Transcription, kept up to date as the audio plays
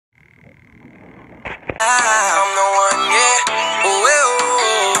I'm the one, yeah.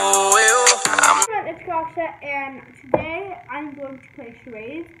 It's Goksha, and today I'm going to play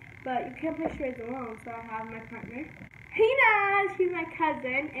charades, but you can't play charades alone, so I have my partner, Hina. She's my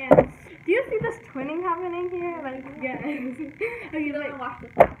cousin, and do you see this twinning happening here? Like, yes. You never watched the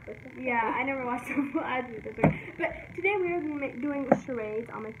class. Yeah, I never watched the class. But today we are doing charades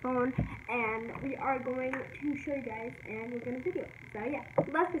on my phone, and we are going to show you guys, and we're going to video it. So yeah,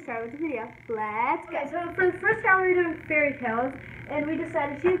 let's get started with the video. Let's go. Okay, so for the first round we're doing fairy tales, and we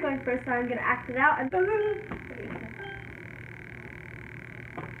decided she's going first, so I'm going to act it out. And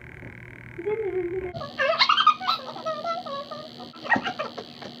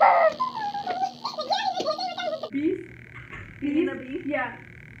beef? Beef? Yeah.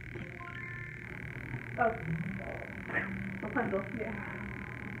 Oh. Rapunzel. Yeah.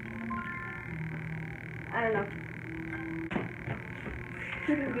 I don't know.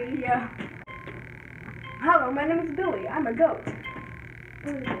 Yeah. Hello, my name is Billy. I'm a goat.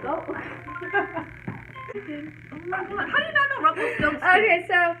 Goat? Oh my god, how do you not know Rumpelstiltskin? Okay,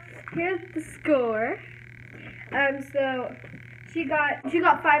 so here's the score. So she got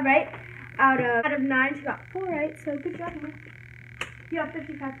 5 right out of 9. She got 4 right. So good job, Hina. You got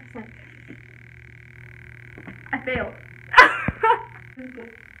 55%. I failed.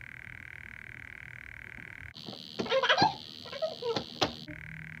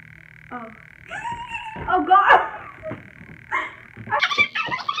 Oh. Oh god.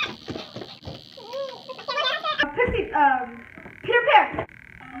 Peter Pan.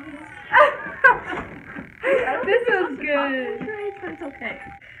 This was good. It's okay.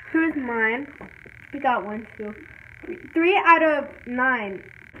 Who's mine? We got 1, 2, 3. 3 out of 9.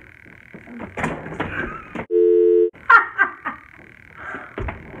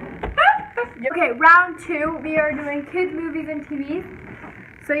 Okay, round 2. We are doing kids, movies, and TVs.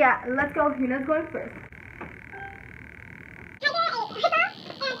 So yeah, let's go. Hina's going first.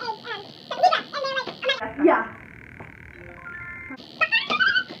 Yeah.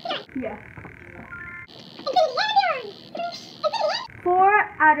 Yeah. 4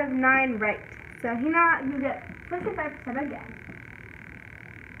 out of 9 right. So Hina, you get 55% again.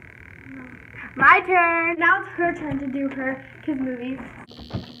 My turn. Now it's her turn to do her kids movies.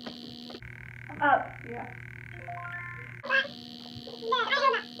 Oh, yeah.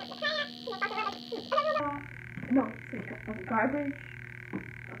 No, it's garbage.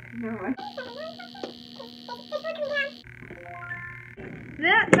 Okay, never mind.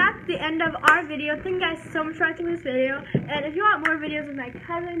 That's the end of our video. Thank you guys so much for watching this video. And if you want more videos of my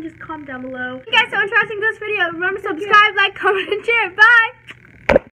cousin, just comment down below. Thank you guys so much for watching this video. Remember to subscribe, like, comment, and share. Bye!